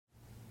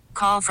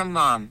call from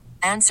mom.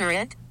 Answer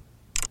it.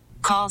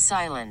 Call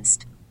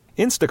silenced.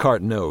 Instacart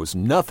knows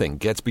nothing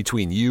gets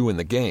between you and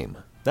the game.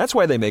 That's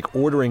why they make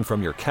ordering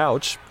from your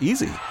couch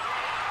easy.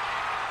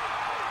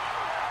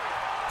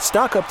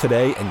 Stock up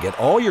today and get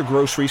all your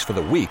groceries for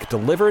the week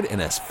delivered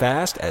in as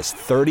fast as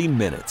 30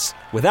 minutes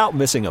without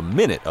missing a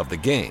minute of the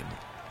game.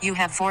 You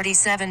have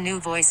 47 new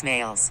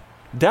voicemails.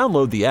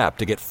 Download the app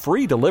to get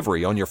free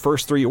delivery on your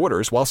first 3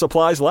 orders while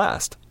supplies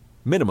last.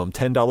 Minimum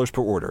 $10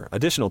 per order.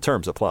 Additional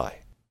terms apply.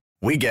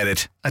 We get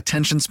it.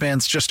 Attention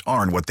spans just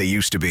aren't what they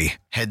used to be.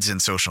 Heads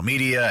in social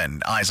media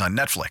and eyes on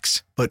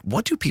Netflix. But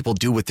what do people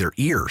do with their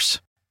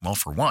ears? Well,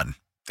 for one,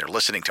 they're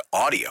listening to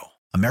audio.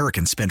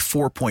 Americans spend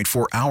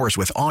 4.4 hours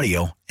with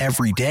audio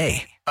every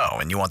day. Oh,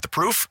 and you want the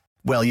proof?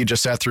 Well, you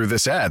just sat through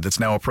this ad that's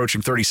now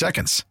approaching 30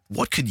 seconds.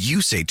 What could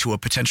you say to a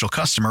potential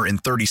customer in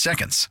 30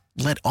 seconds?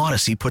 Let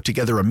Odyssey put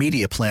together a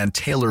media plan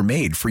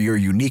tailor-made for your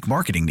unique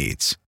marketing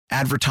needs.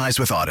 Advertise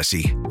with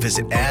Odyssey.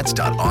 Visit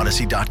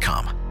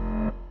ads.odyssey.com.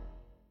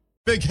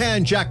 Big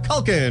hand Jack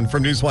Culkin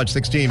from Newswatch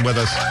 16 with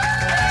us.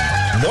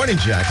 Morning,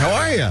 Jack. How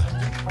are you?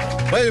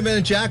 Wait a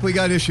minute, Jack. We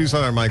got issues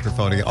on our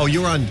microphone again. Oh,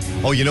 you're on.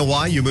 Oh, you know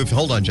why? You moved.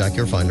 Hold on, Jack.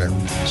 You're fine there.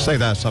 Say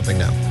that something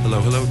now.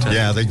 Hello, Ted.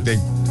 Yeah, they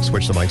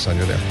switched the mics on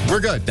you there. We're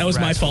good. That was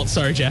my fault.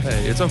 Sorry, Jack.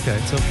 Hey, it's okay.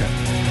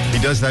 He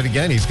does that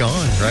again. He's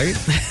gone, right?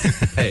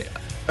 Hey,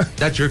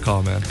 that's your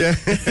call, man. Yeah.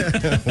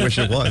 Wish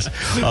it was.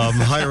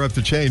 Higher up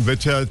the chain.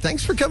 But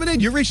thanks for coming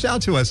in. You reached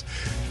out to us.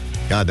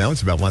 God, now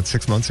it's about,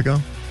 6 months ago?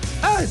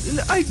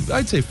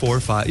 I'd say 4 or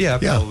 5. Yeah,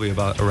 probably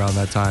about around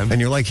that time. And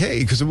you're like,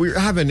 hey, because we're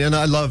having, and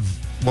I love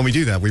when we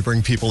do that, we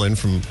bring people in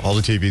from all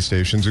the TV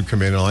stations who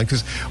come in and on,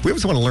 because we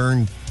always want to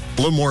learn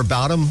a little more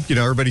about them. You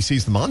know, everybody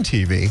sees them on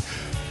TV.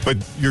 But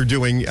you're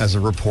doing, as a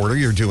reporter,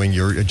 you're doing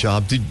your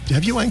job.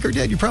 Have you anchored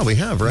yet? You probably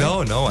have, right?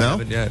 No, I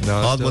haven't yet.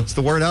 No. What's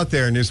the word out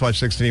there? Newswatch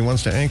 16, he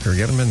wants to anchor.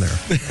 Get him in there,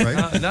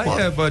 right? Not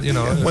yet, but,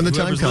 when the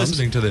time comes.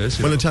 Listening to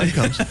this. When the time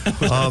comes.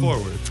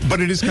 Forward. But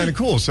it is kind of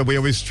cool. So we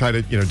always try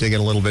to, dig in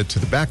a little bit to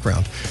the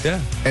background.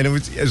 Yeah. And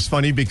it's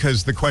funny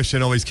because the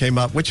question always came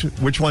up,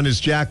 which one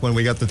is Jack when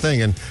we got the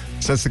thing? And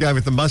so that's the guy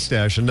with the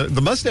mustache. And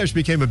the mustache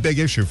became a big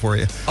issue for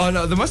you. Oh,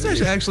 no, the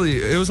mustache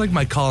actually, it was like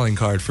my calling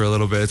card for a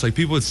little bit. It's like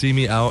people would see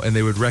me out and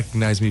they would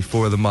recognize me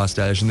for the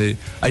mustache, and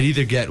I'd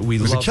either get it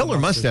was a killer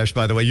mustache,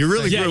 by the way. You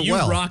really grew well.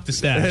 Yeah, you rocked the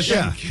stash.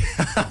 Yeah,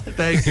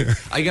 thank you.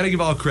 I got to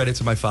give all credit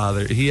to my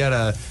father. He had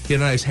a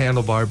nice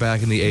handlebar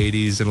back in the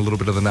 '80s and a little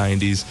bit of the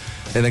 '90s,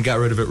 and then got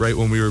rid of it right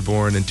when we were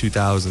born in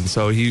 2000.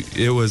 So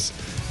it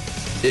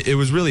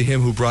was really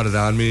him who brought it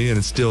on me and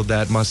instilled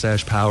that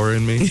mustache power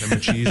in me and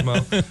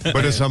machismo.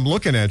 But as I'm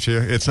looking at you,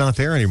 it's not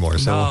there anymore.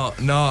 So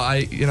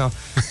No,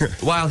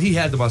 while he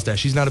had the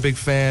mustache, he's not a big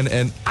fan,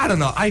 and I don't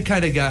know. I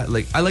kind of got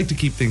I like to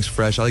keep things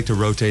fresh. I like to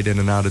rotate in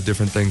and out of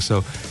different things.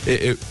 So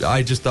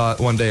I just thought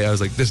one day I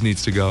was like, this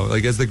needs to go.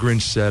 Like as the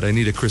Grinch said, I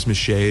need a Christmas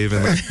shave,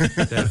 and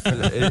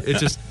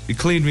it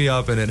cleaned me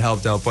up and it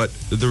helped out. But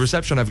the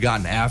reception I've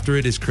gotten after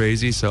it is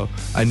crazy. So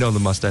I know the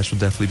mustache will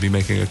definitely be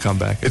making a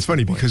comeback. It's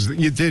funny because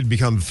you did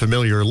become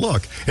familiar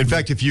look. In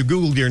fact, if you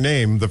Googled your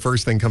name, the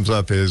first thing comes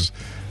up is,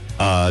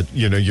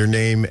 your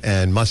name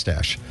and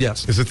mustache.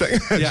 Yes. Is a thing.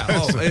 Yeah.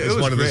 It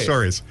was one of the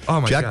stories.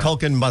 Oh, my Jack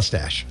God. Culkin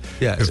mustache.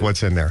 Yeah. Is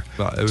what's in there.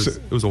 It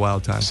was a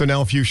wild time. So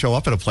now if you show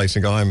up at a place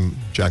and go, I'm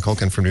Jack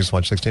Culkin from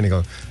Newswatch 16, and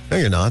go, no,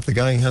 you're not. The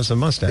guy has a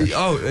mustache.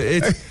 Oh,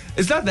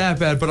 it's not that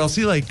bad, but I'll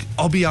see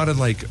I'll be out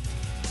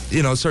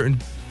in certain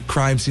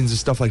crime scenes and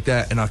stuff like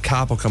that, and a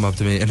cop will come up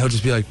to me and he'll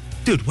just be like,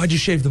 dude, why'd you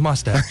shave the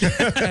mustache?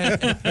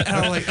 and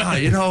I'm like,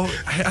 I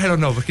don't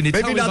know, but can you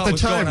tell me about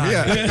what's going on?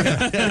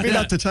 Maybe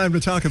not the time to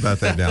talk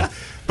about that now.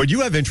 But you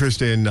have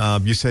interest in,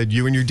 you said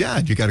you and your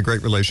dad, you got a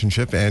great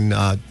relationship, and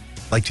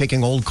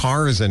taking old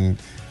cars and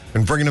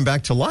bringing them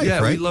back to life, right?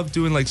 Yeah, we love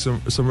doing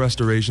some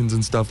restorations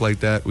and stuff like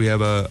that. We have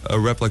a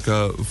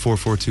replica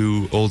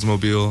 442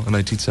 Oldsmobile, a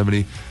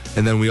 1970.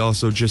 And then we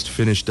also just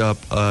finished up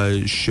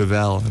a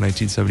Chevelle, a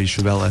 1970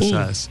 Chevelle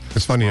SS.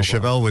 It's funny, a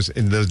Chevelle was,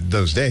 in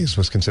those days,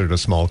 was considered a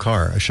small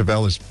car. A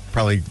Chevelle is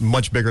probably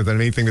much bigger than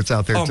anything that's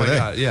out there today. Oh, my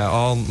God, yeah.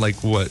 All,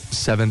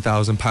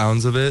 7,000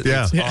 pounds of it.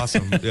 Yeah. It's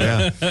awesome.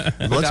 Yeah.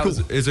 Well, that's cool.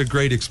 It's a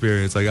great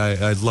experience.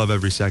 I love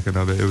every second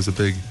of it. It was a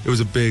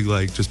big,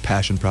 just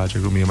passion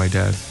project with me and my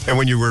dad. And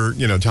when you were,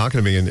 talking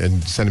to me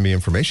and sending me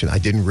information, I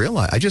didn't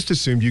realize. I just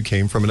assumed you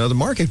came from another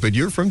market, but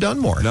you're from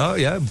Dunmore. No,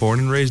 yeah. Born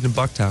and raised in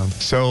Bucktown.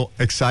 So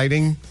exciting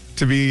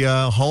to be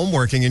home,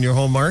 working in your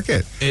home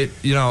market. It's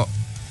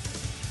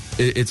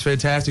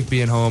fantastic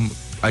being home.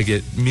 I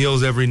get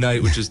meals every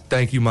night, which is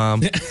thank you,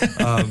 Mom. But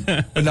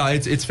no,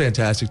 it's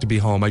fantastic to be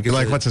home. I get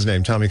what's his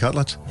name? Tommy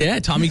Cutlets? Yeah,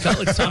 Tommy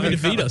Cutlets, Tommy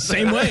DeVito.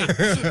 Same way.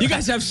 You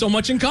guys have so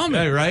much in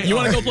common. Hey, right? You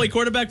want to go play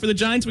quarterback for the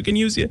Giants? We can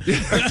use you.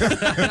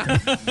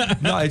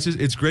 No,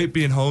 it's great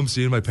being home,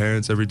 seeing my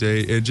parents every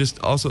day, and just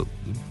also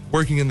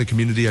working in the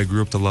community I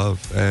grew up to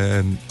love.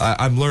 And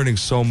I'm learning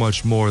so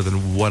much more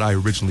than what I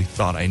originally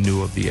thought I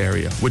knew of the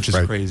area, which is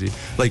crazy.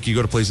 You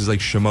go to places like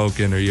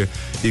Shamokin, or you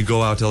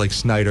go out to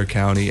Snyder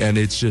County, and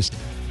it's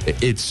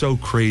so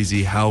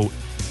crazy how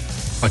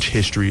much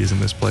history is in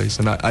this place,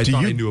 and I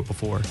thought I knew it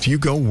before. Do you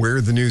go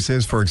where the news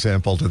is? For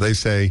example, do they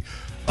say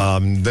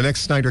the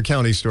next Snyder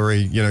County story?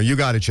 You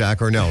got it,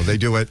 Jack, or no? They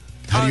do it.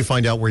 How do you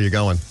find out where you're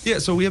going? Yeah,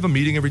 so we have a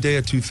meeting every day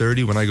at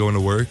 2:30 when I go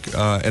into work,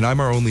 and I'm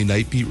our only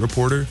night beat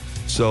reporter.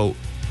 So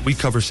we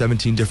cover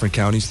 17 different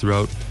counties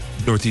throughout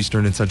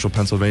northeastern and central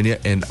Pennsylvania,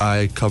 and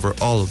I cover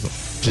all of them.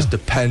 Just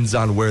depends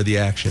on where the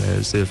action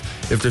is. If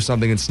there's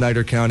something in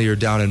Snyder County or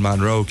down in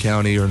Monroe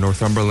County or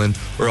Northumberland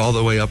or all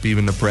the way up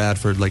even to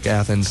Bradford, like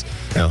Athens,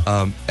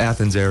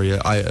 Athens area,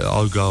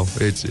 I'll go.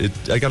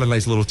 I got a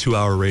nice little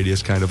 2-hour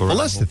radius kind of around. Well,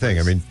 that's the thing.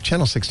 I mean,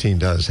 Channel 16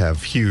 does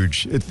have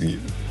huge,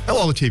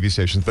 all the TV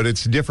stations, but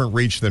it's different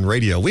reach than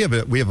radio. We have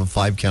a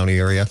 5-county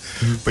area,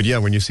 but yeah,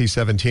 when you see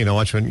 17, I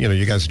watch when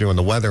you guys are doing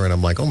the weather, and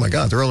I'm like, oh my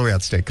God, they're all the way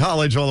out State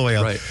College, all the way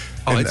out. Right.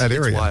 Oh,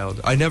 it's wild.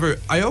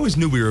 I always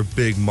knew we were a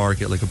big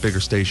market, like a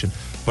bigger station,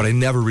 but I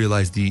never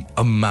realized the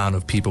amount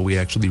of people we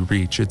actually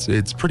reach.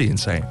 It's pretty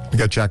insane. We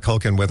got Jack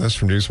Culkin with us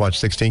from Newswatch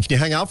 16. Can you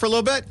hang out for a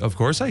little bit? Of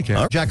course I can.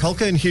 Right. Jack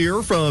Culkin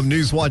here from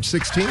Newswatch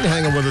 16,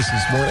 hanging with us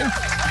this morning.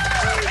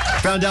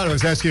 Found out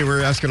we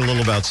were asking a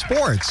little about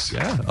sports.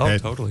 Yeah,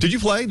 totally. Did you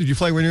play? Did you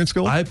play when you were in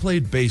school? I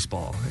played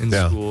baseball in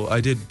school. I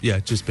did,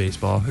 just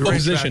baseball. What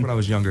position? When I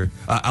was younger.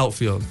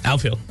 Outfield.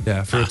 Outfield.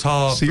 Yeah, for a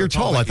tall. So you're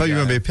tall. I thought you were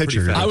going to be a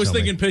pitcher. I was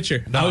thinking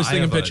pitcher. No, I was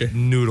thinking have pitcher. A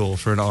noodle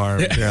for an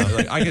arm. Yeah.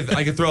 Like,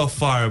 I could throw a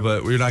fire,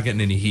 but we're not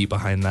getting any heat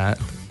behind that.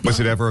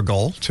 Was it ever a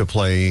goal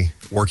to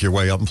work your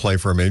way up and play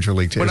for a major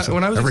league team?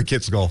 Every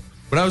kid's goal.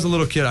 When I was a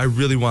little kid, I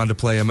really wanted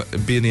to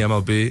be in the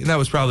MLB, and that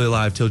was probably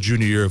alive till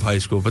junior year of high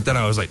school. But then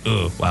I was like,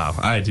 oh, wow,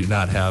 I do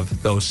not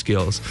have those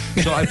skills.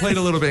 So I played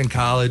a little bit in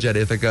college at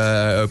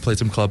Ithaca. I played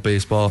some club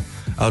baseball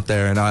out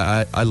there, and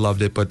I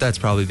loved it. But that's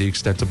probably the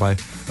extent of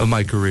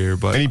my career.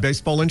 But any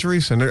baseball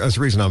injuries? And the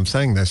reason I'm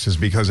saying this is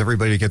because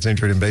everybody who gets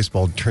injured in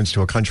baseball turns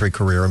to a country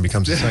career and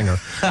becomes a singer.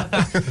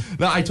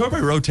 No, I tore my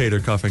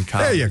rotator cuff in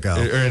college. There you go.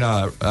 Or in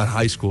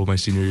high school, my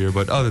senior year.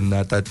 But other than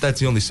that's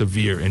the only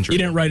severe injury. You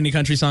didn't write any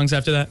country songs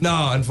after that? No,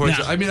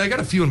 unfortunately. No. I mean, I got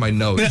a few in my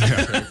notes.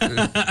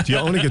 Do you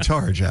own a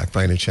guitar, Jack,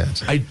 by any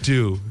chance? I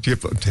do.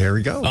 There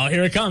we go. Oh,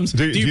 here it comes.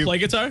 Do you play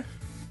guitar?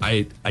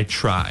 I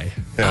try.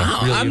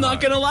 Yeah. Really I'm not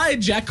going to lie.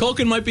 Jack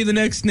Culkin might be the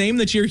next name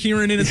that you're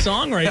hearing in a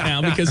song right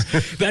now because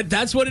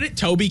that's what it is.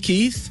 Toby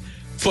Keith,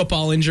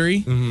 football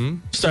injury,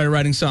 started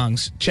writing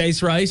songs.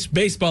 Chase Rice,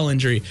 baseball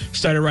injury,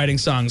 started writing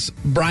songs.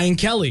 Brian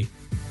Kelly,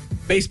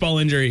 baseball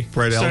injury.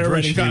 Brett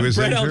Eldridge,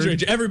 Brett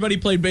Eldridge. Everybody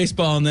played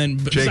baseball, and then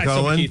Jake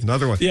Owen,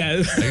 another one.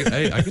 Yeah,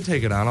 I can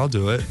take it on. I'll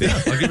do it. Yeah,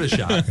 I'll give it a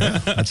shot. Yeah.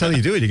 That's how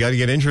you do it. You got to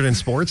get injured in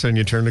sports, and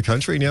you turn the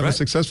country, and you have a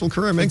successful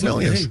career, make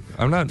millions.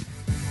 Hey,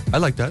 I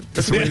like that.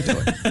 That's the way to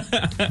do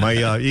it.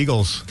 My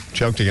Eagles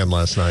choked again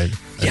last night.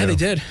 Yeah, they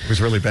did. It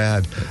was really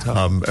bad.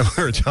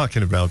 We were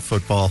talking about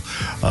football.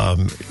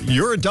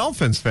 You're a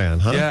Dolphins fan,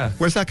 huh? Yeah.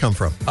 Where's that come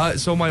from?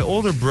 So my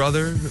older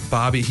brother,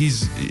 Bobby,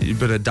 he's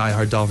been a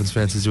diehard Dolphins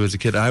fan since he was a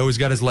kid. I always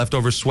got his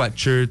leftover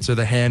sweatshirts or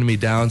the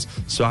hand-me-downs.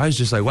 So I was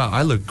just like, wow,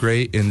 I look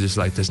great in just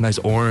like this nice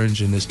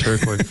orange and this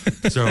turquoise.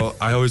 So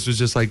I always was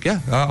just like, yeah,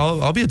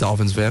 I'll be a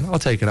Dolphins fan. I'll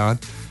take it on.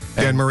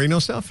 Dan Marino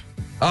stuff?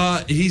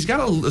 He's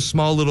got a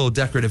small little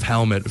decorative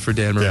helmet for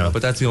Dan Marino,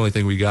 but that's the only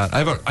thing we got. I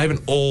have an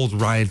old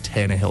Ryan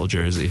Tannehill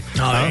jersey.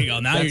 Oh, there you go.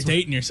 Now you're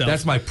dating yourself.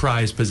 That's my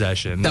prized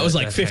possession. That was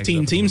like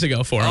 15 teams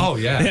ago for him. Oh,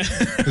 yeah.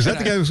 Is that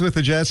the guy who's with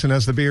the Jets and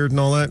has the beard and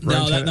all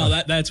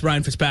that? That's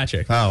Ryan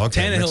Fitzpatrick. Oh,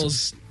 okay.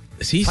 Tannehill's...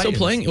 Is he still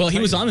playing? Well, he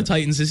was on the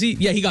Titans. Is he?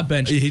 Yeah, he got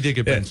benched. He did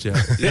get benched,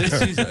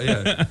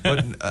 yeah.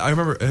 But I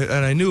remember,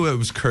 and I knew it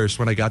was cursed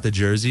when I got the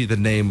jersey. The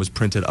name was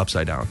printed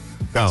upside down.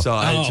 Oh, so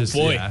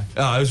boy. Yeah.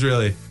 Oh, it was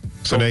really...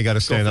 So now you got to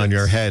stand on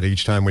your head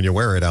each time when you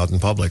wear it out in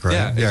public, right?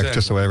 Yeah, exactly.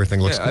 Just so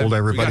everything looks cool to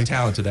everybody. We got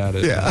talented at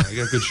it. Yeah. I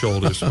got good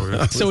shoulders for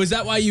it. So is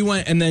that why you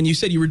went, and then you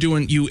said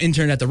you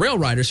interned at the Rail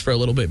Riders for a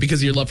little bit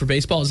because of your love for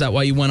baseball? Is that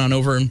why you went on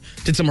over and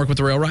did some work with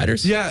the Rail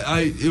Riders? Yeah,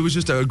 it was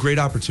just a great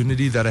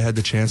opportunity that I had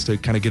the chance to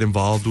kind of get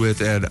involved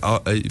with, and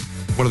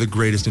one of the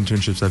greatest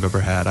internships I've ever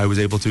had. I was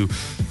able to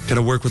kind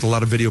of work with a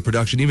lot of video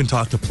production, even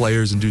talk to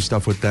players and do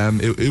stuff with them.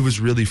 It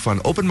was really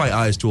fun. Opened my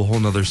eyes to a whole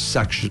nother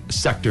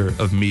sector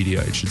of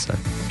media, I should say.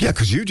 Yeah,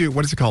 because you do,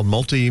 what is it called?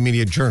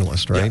 Multimedia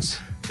journalist, right? Yes.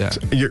 Yeah.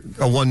 So you're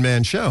a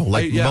one-man show,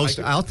 like most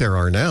out there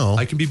are now.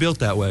 I can be built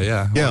that way,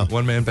 yeah. Yeah.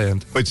 One-man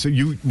band. But so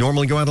you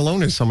normally go out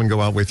alone, or does someone go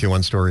out with you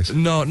on stories?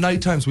 No,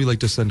 night times we like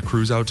to send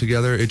crews out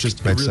together. It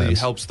just really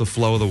helps the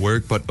flow of the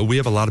work. But we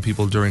have a lot of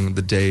people during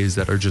the days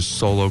that are just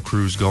solo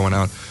crews going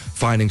out,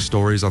 finding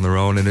stories on their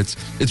own, and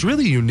it's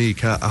really unique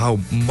how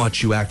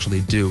much you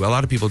actually do. A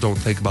lot of people don't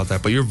think about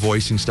that, but you're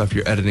voicing stuff,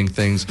 you're editing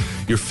things,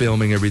 you're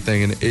filming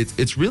everything, and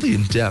it's really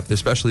in depth,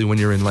 especially when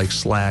you're in like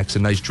slacks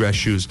and nice dress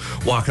shoes,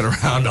 walking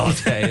around all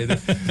day.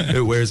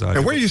 It wears on.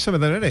 And where do you do some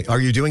of that editing?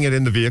 Are you doing it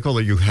in the vehicle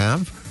that you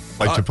have?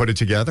 Like to put it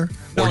together?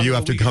 Or do you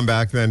have to come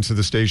back then to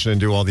the station and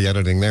do all the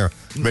editing there?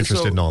 I'm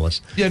interested in all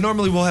this. Yeah,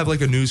 normally we'll have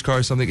like a news car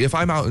or something. If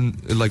I'm out in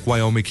like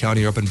Wyoming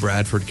County or up in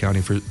Bradford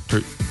County, for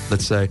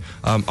let's say,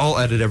 I'll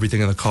edit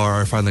everything in the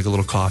car or find like a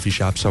little coffee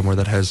shop somewhere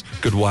that has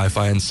good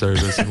Wi-Fi and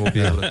service, and we'll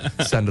be able to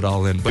send it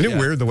all in. But Isn't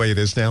it weird the way it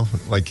is now?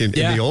 Like in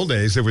the old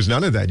days, there was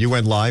none of that. You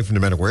went live no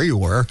matter where you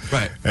were.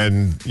 Right.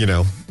 And,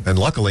 and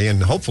luckily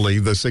and hopefully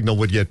the signal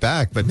would get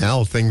back. But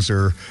now things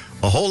are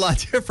a whole lot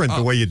different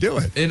the way you do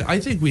it. And I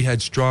think we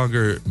had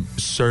stronger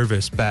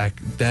service back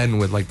then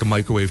with like the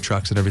microwave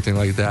trucks and everything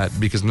like that,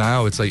 because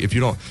now it's like if you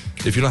don't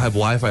have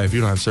Wi-Fi, if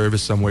you don't have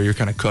service somewhere, you're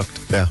kind of cooked.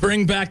 Yeah.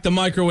 Bring back the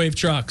microwave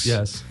trucks.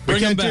 Yes.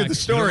 Bring them do back. the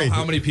story. You know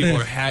how many people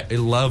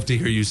love to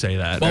hear you say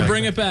that. Well,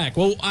 bring it back.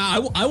 Well,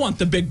 I want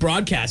the big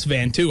broadcast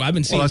van too. I've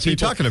been seeing. Well, that's what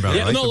you're talking about,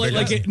 Yeah,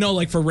 right?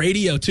 like for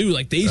radio too.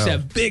 Like they used to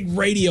have big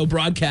radio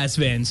broadcast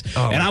vans,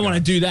 and I want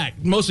to do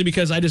that mostly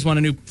because I just want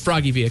a new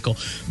Froggy vehicle.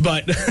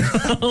 But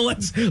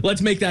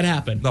let's make that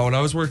happen. No, when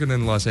I was working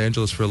in Los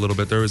Angeles for a little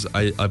bit, there was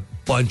a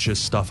bunch of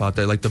stuff out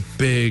there, like the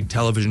big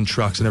television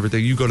trucks and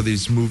everything. You go to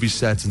these movie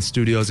sets and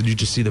studios, and you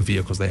just see the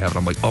vehicles they have, and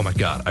I'm like, oh my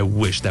God, I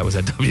wish that was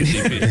at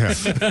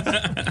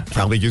WTV.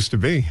 Probably used to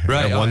be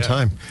at one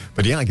time.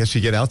 But yeah, I guess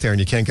you get out there and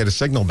you can't get a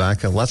signal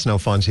back, and that's no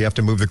fun. So you have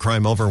to move the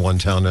crime over one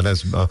town that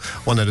has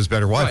one that has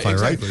better Wi-Fi,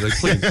 right?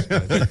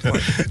 Exactly. Like,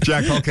 please.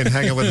 Jack Culkin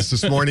hanging with us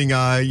this morning.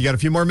 You got a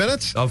few more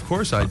minutes? Of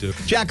course I do.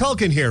 Jack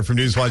Culkin here from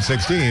Newswatch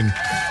 16.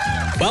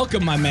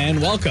 Welcome, my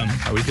man. Welcome.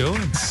 How we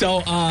doing?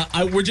 So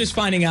we're just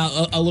finding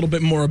out a little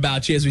bit more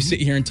about you as we sit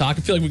here and talk.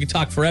 I feel like we could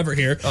talk forever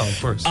here. Oh,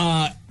 of course.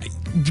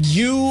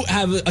 You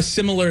have a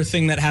similar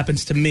thing that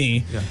happens to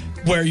me,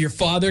 where your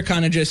father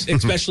kind of just,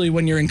 especially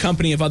when you're in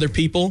company of other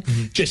people,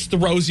 just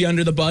throws you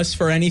under the bus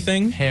for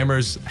anything.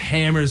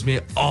 Hammers me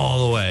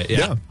all the way.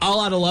 Yeah.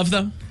 All out of love,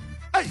 though.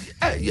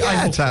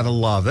 Yeah, it's out of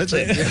love. That's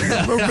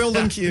it. We're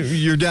building.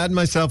 Your dad and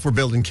myself. We're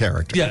building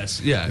character. Yes.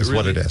 Yeah. Is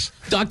what it is.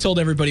 Doc told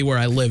everybody where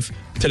I live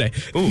today.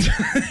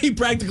 He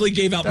practically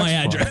gave out my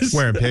address.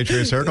 Where in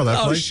Patriot Circle?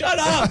 That place? Shut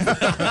up!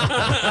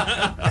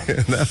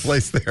 That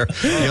place there.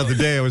 The other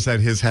day I was at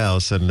his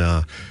house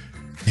and.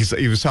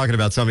 He was talking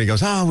about something. He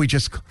goes,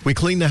 we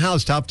cleaned the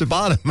house top to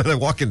bottom. And I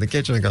walk in the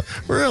kitchen and go,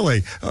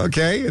 really?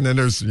 Okay. And then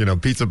there's,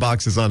 pizza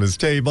boxes on his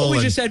table. Well, we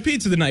just had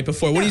pizza the night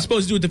before. What are you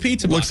supposed to do with the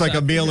pizza box? Looks like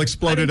a meal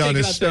exploded on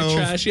his stove.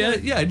 Trash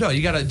yet? Yeah, no,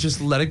 you got to just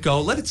let it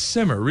go. Let it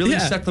simmer. Really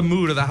set the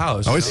mood of the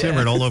house. Oh, it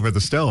simmered all over the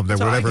stove,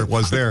 whatever it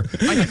was there.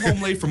 I get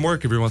home late from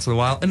work every once in a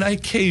while, and I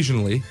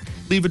occasionally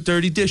leave a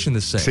dirty dish in the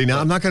sink. See, now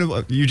I'm not going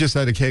to. You just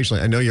said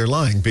occasionally. I know you're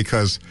lying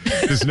because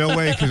there's no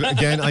way. Because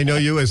again, I know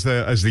you as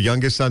the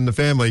youngest son in the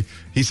family.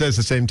 He says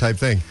the same type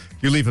thing.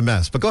 You leave a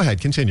mess. But go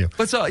ahead, continue.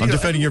 I'm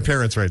defending your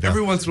parents right now.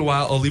 Every once in a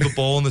while, I'll leave a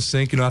bowl in the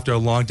sink, after a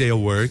long day of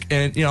work,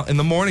 and in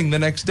the morning, the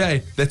next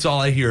day, that's all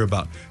I hear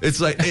about.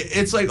 It's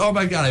like, oh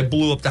my God, I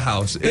blew up the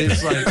house.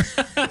 It's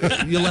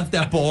like you left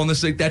that bowl in the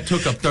sink. That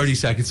took up 30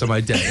 seconds of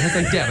my day. And it's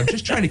like, Dad, I'm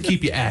just trying to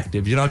keep you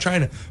active.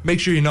 Trying to make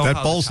sure you know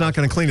that bowl's not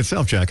going to clean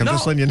itself, Jack. I'm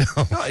just letting you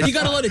know. No, you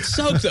got to let it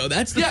soak, though.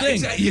 That's the thing.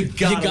 Exactly. You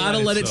got to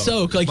let it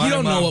soak. Like, you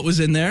don't know what was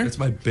in there. That's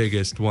my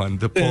biggest one.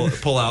 The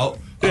pull out.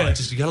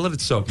 You gotta let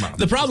it soak, Mom.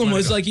 The problem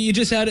was you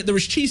just had it. There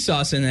was cheese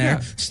sauce in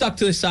there, stuck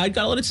to the side.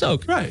 Gotta let it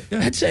soak. Right. Yeah.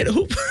 That's it.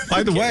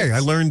 By the way, I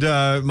learned.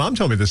 Mom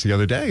told me this the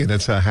other day, and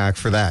it's a hack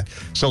for that.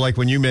 So, like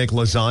when you make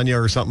lasagna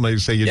or something, like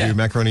say you do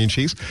macaroni and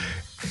cheese.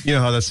 You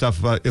know how that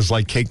stuff is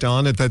like caked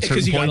on at that certain point?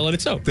 Because you got to let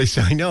it soak. They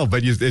say, I know,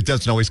 but it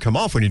doesn't always come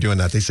off when you're doing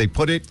that. They say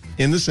put it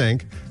in the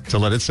sink to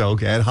let it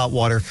soak, add hot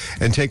water,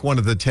 and take one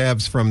of the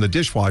tabs from the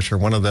dishwasher,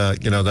 one of the,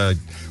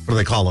 what do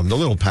they call them? The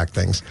little pack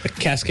things. A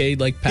Cascade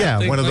pack thing?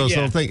 Yeah, one of those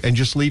little things. And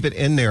just leave it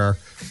in there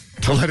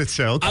to let it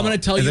soak. I'm going to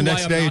tell you why I'm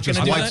not going to do that.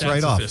 And the next day, it just wipes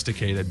right off.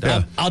 Sophisticated.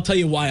 Yeah. I'll tell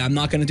you why I'm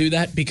not going to do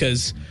that,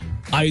 because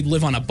I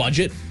live on a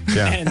budget,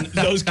 and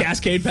those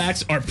Cascade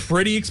packs are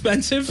pretty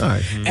expensive,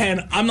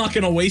 and I'm not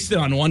going to waste it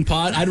on one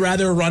pot. I'd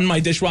rather run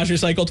my dishwasher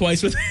cycle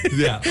twice with it.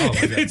 Yeah. Oh,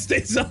 if it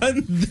stays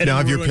on. Now,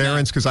 have your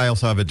parents, because I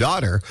also have a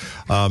daughter,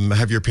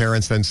 have your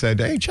parents then said,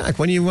 hey, Jack,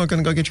 when are you going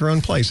to go get your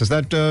own place? Has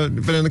that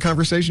been in the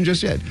conversation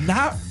just yet?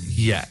 Not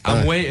yet.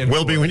 I'm waiting.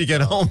 Will be when you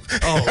get home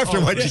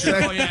after what you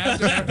said. Oh, yeah,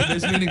 after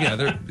this meeting,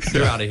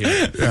 they're out of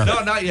here. Yeah.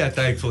 No, not yet,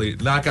 thankfully.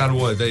 Knock on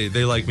wood.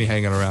 They like me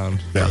hanging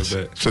around for a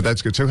bit. So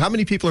that's good. So how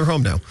many people are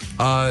home now?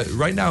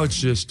 Right now, it's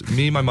just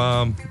me, my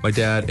mom, my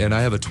dad, and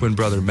I have a twin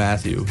brother,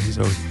 Matthew.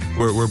 So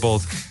we're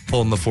both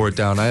holding the fort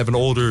down. I have an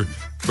older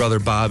brother,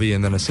 Bobby,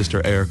 and then a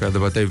sister, Erica,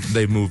 but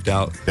they've moved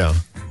out. Yeah.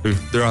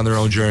 They're on their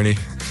own journey.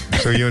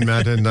 So you and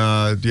Matt, and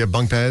do you have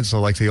bunk beds? So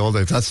like the old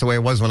days. That's the way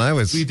it was when I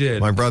was. We did.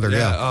 My brother,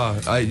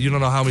 you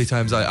don't know how many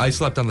times I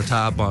slept on the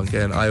top bunk,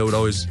 and I would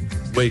always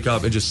wake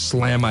up and just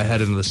slam my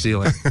head into the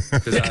ceiling.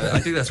 Because I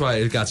think that's why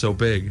it got so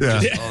big.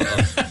 Yeah.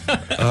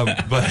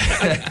 But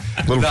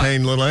little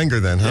pain, little anger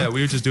then, huh? Yeah,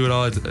 we would just do it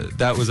all.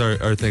 That was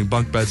our thing.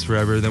 Bunk beds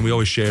forever. Then we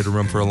always shared a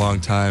room for a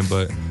long time,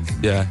 but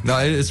Yeah, no,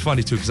 it's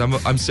funny too because I'm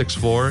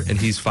 6'4" and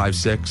he's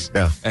 5'6".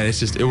 Yeah, and it's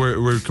just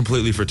we're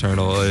completely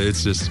fraternal.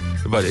 It's just,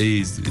 but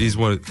he's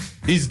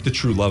the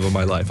true love of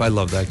my life. I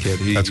love that kid.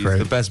 That's great.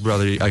 He's the best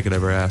brother I could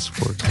ever ask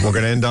for. We're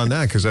gonna end on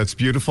that because that's a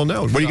beautiful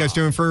note. What are you guys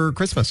doing for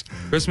Christmas?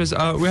 Christmas,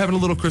 we're having a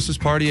little Christmas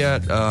party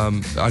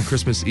on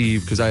Christmas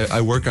Eve because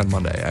I work on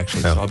Monday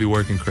actually, so I'll be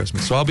working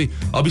Christmas. So I'll be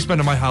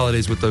spending my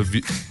holidays with the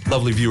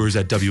lovely viewers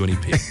at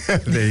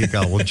WNEP. There you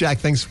go. Well, Jack,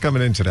 thanks for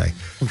coming in today.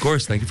 Of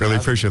course, thank you for Really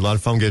having me. appreciate it. A lot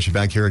of fun. Get you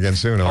back here again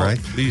soon. All right.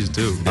 Please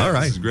do. Yeah, all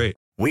right. This is great.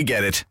 We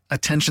get it.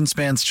 Attention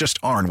spans just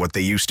aren't what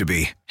they used to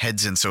be.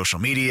 Heads in social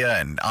media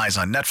and eyes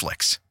on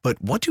Netflix.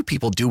 But what do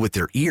people do with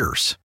their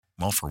ears?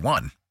 Well, for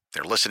one,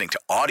 they're listening to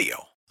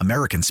audio.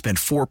 Americans spend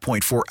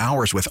 4.4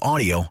 hours with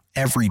audio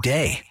every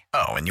day.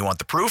 Oh, and you want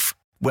the proof?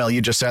 Well,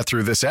 you just sat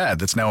through this ad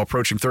that's now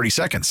approaching 30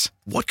 seconds.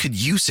 What could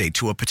you say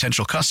to a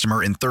potential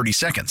customer in 30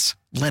 seconds?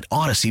 Let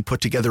Odyssey put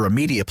together a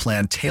media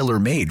plan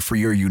tailor-made for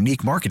your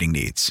unique marketing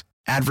needs.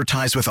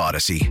 Advertise with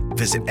Odyssey.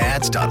 Visit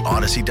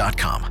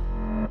ads.odyssey.com.